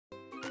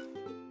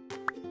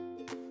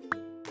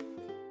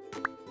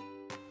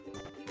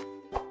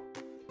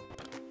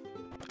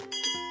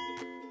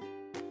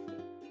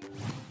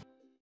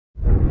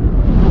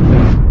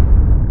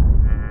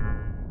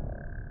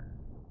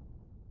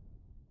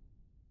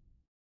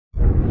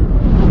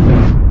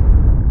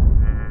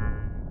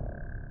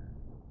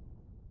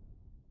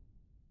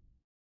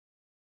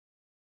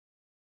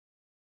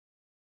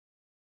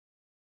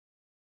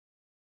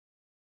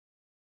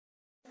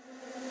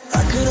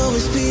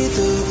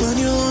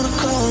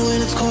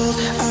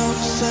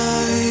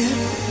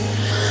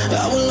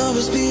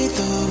always be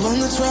the one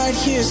that's right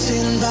here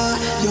sitting by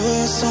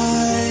your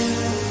side.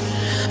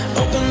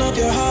 Open up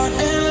your heart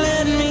and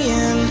let me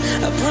in.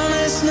 I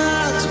promise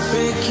not to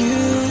break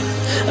you.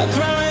 I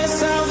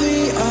promise I'll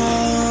be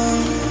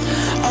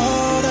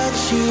all that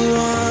you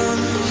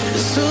want.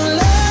 So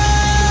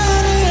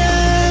let me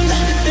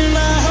in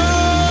my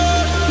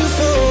heart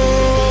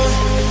before.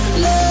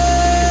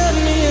 Let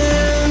me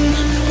in.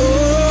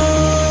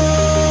 Oh,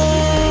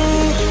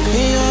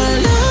 your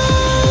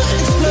love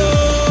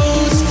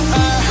explodes.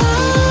 Our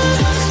heart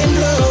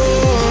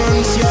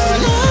implodes. Your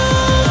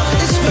love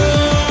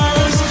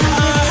explodes.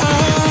 Our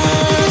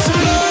hearts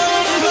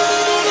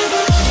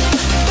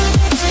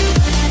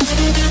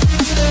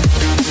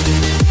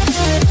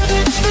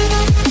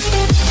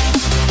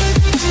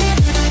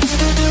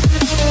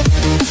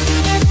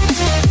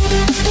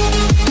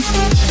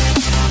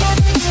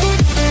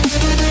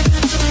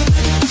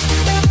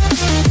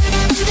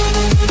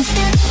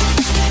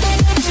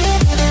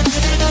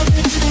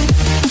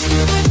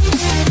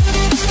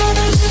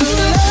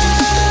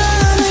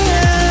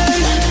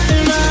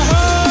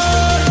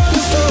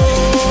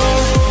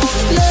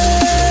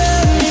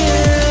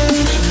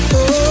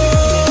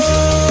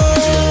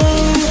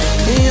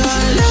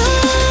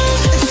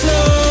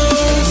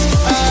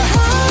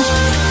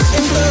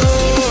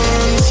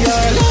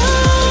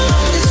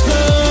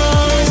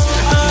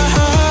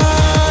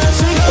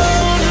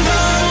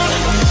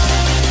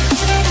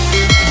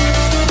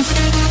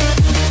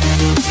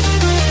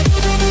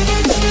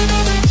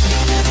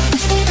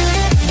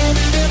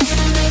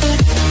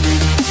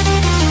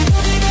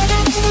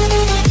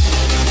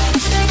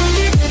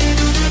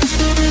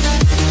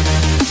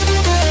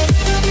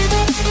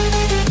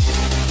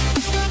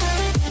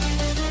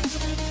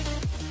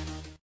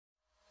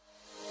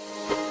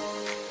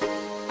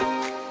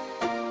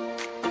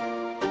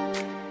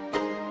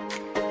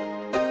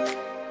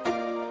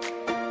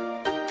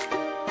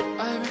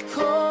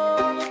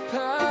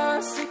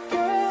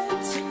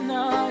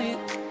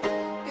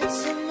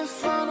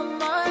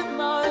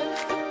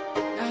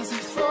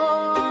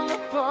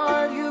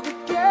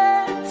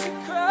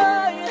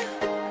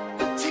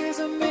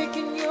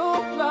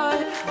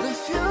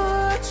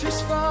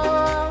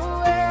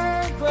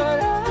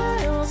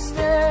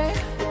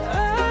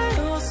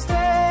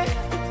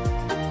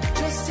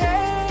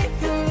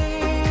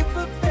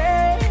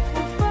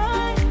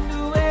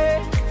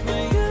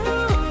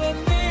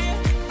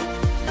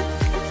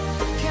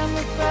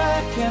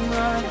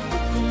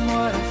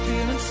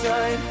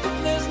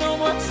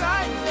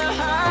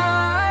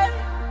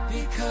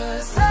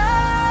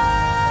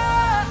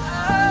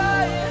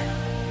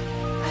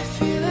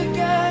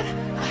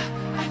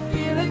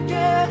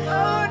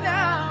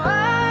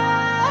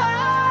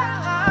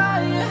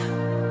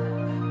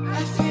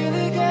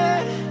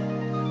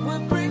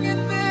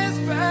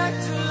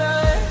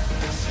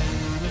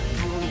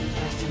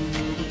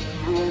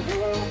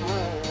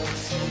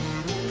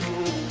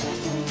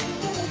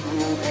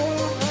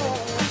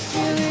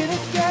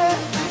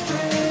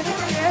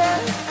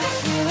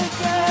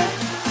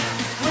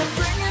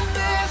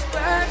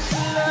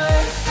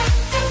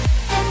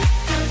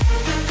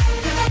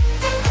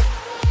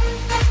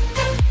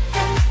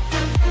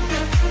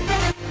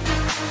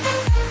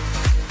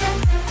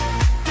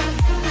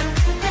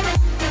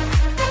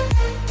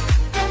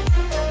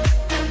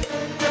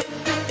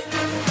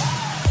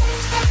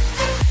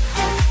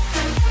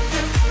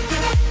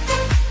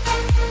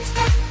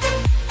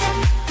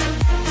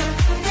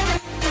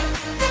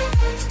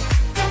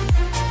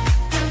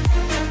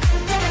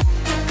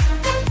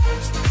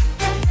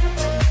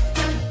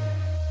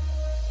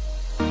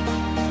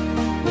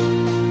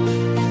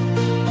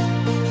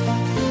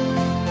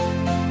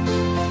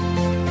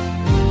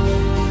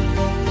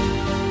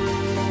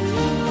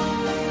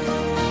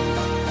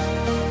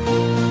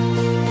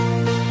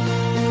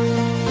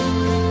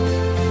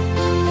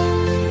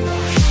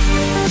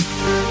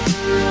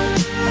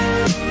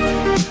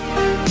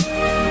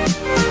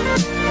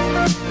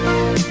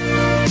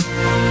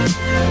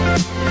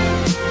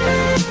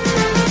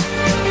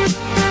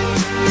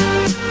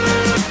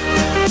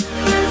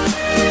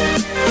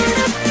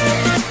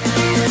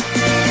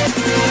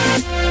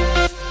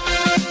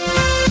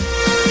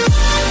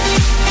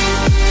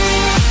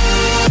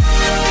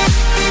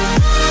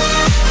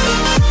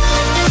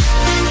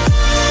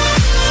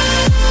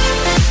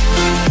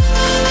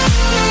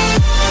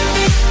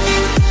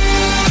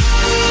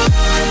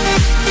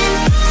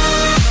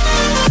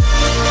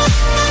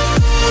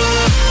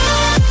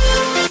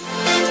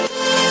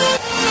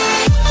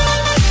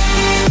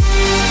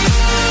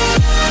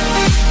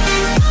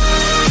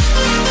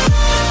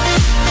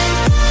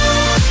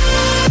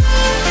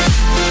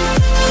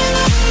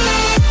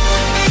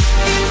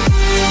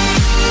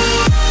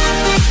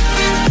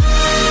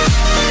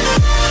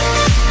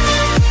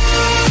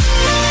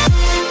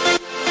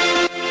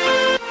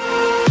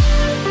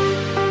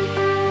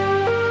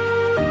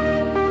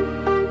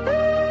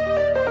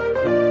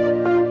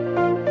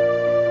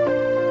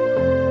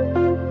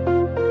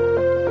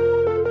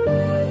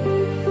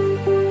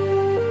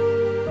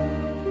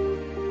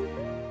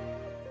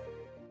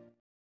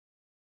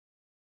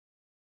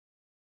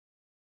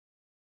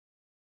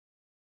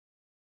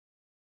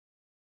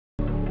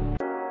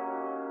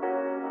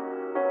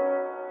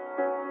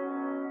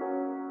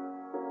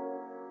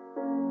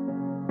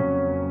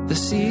The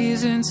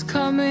seasons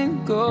come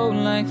and go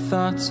like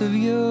thoughts of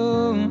you.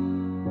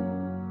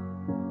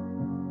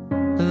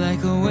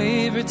 Like a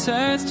wave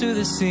returns to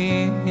the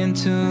sea,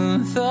 into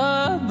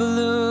the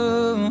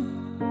blue.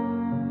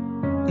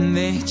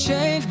 They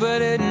change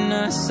but in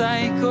a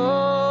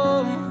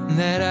cycle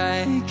that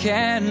I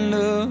can't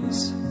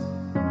lose.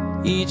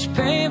 Each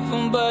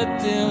painful but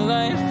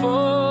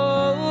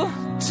delightful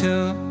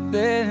to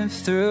live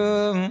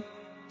through.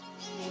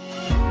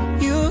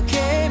 You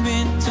came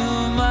into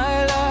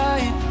my life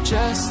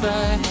just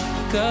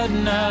like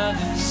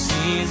another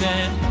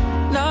season.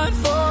 Not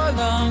for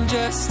long,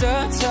 just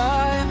a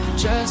time,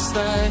 just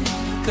like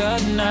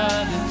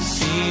another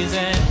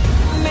season.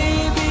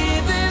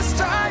 Maybe this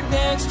time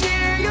next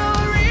year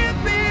you'll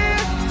reappear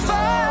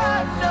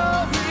for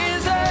no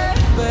reason,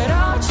 but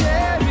I'll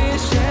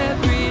cherish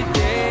every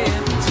day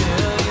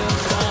until you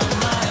come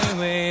my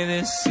way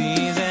this season.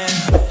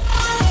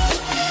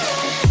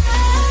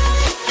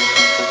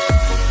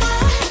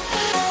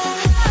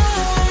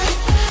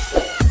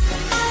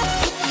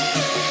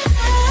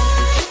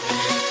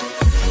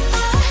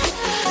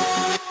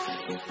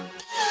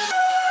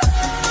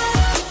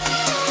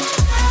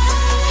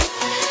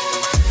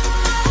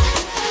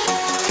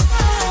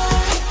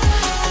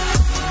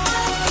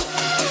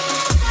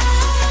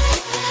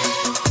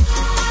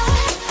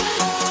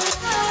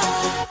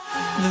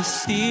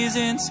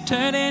 Seasons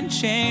turn and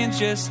change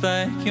just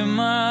like your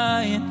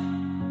mind.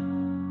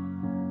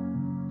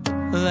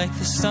 Like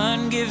the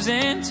sun gives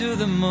into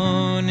the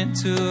moon,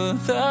 into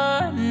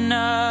the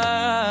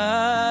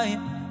night.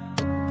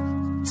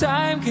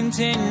 Time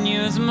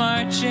continues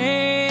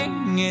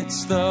marching, it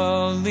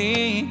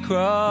slowly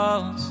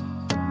crawls.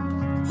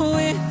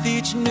 With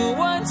each new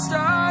one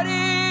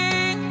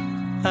starting,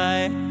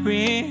 I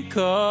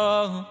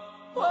recall.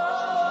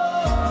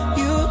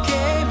 You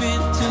came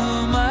into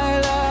my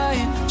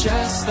life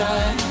just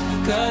like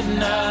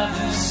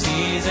another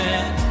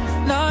season.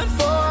 Not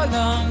for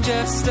long,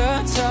 just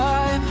a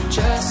time,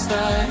 just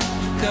like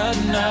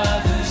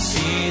another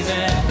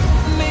season.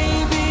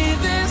 Maybe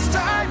this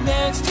time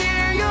next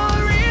year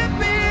you'll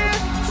reappear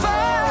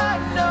for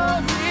no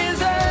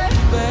reason,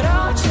 but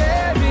I'll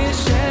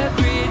cherish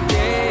every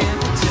day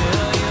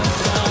until you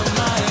come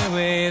my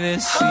way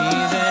this season.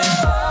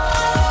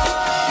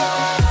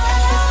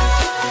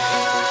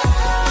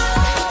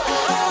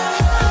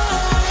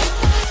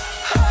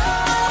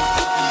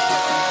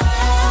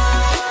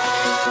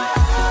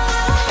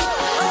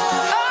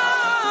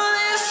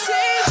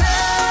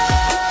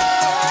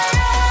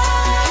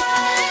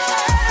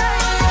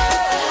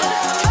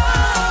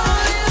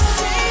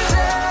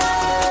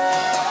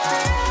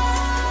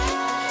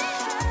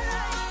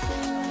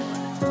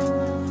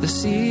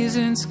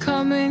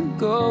 Come and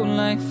go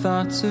like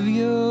thoughts of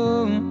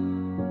you.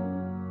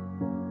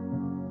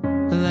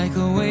 Like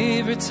a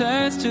wave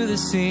returns to the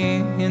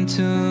sea,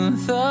 into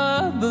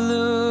the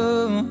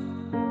blue.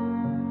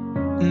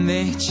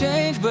 They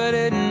change but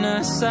in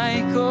a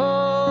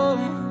cycle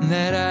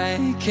that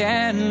I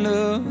can't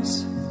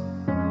lose.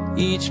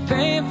 Each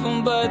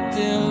painful but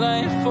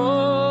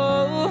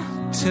delightful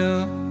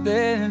to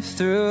live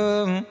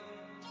through.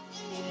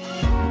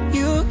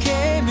 You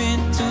came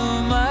into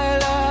my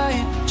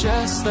life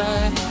just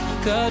like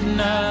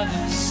another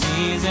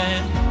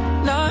season.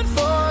 Not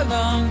for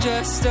long,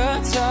 just a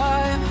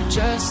time,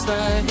 just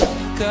like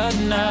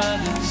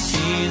another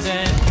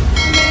season.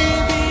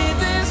 Maybe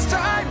this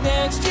time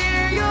next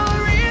year you'll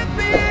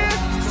reappear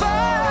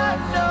for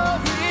no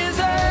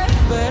reason,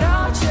 but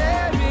I'll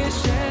cherish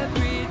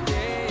every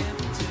day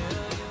until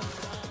you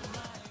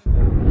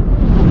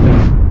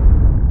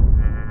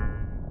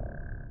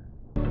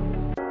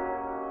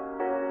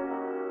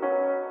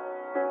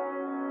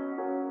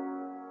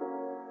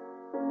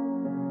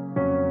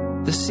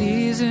The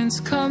seasons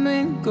come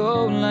and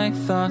go like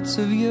thoughts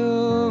of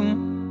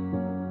you.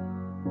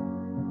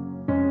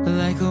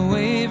 Like a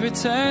wave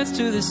returns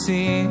to the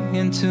sea,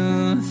 into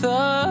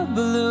the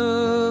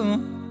blue.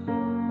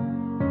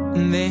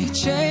 They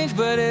change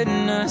but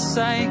in a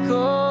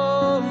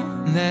cycle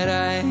that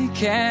I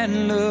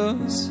can't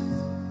lose.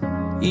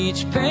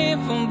 Each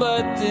painful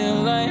but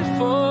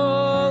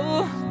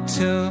delightful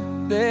to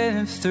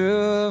live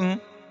through.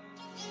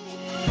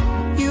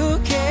 You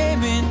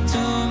came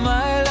into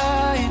my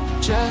life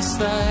just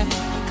like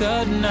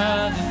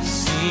another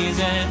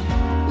season.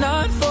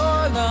 Not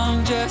for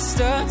long, just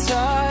a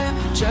time,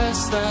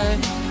 just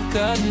like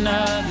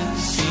another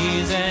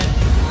season.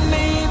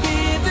 Maybe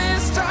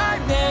this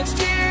time next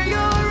year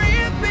you'll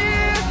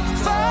reappear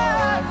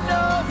for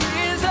no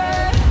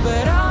reason,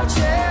 but I'll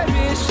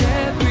cherish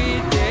every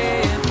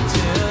day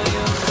until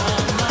you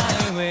come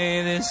my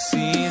way this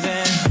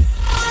season.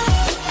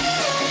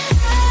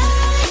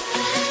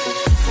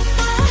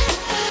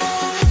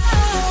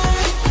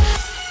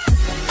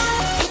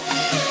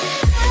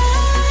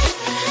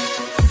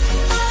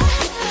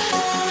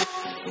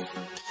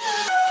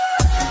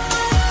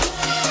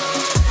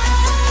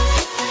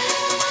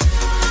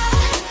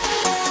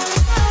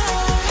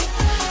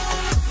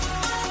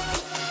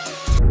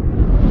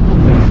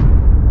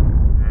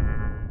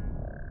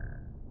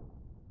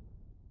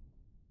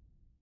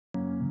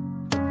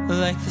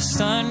 like the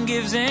sun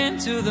gives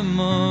into the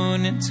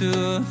moon,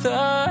 into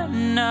the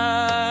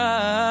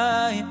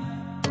night.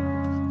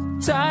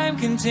 Time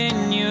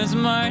continues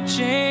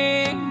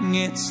marching,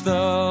 it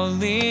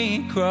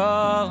slowly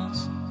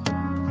crawls.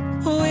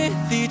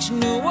 With each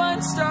new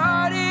one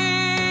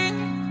starting,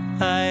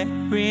 I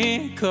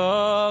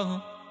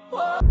recall.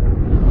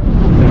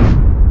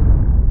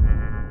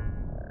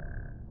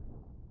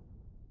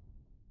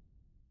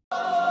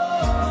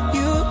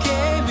 You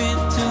came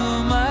into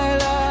my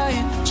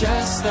life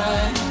just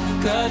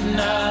like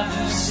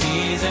another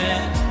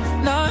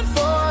season. Not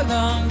for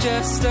long,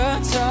 just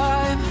a time.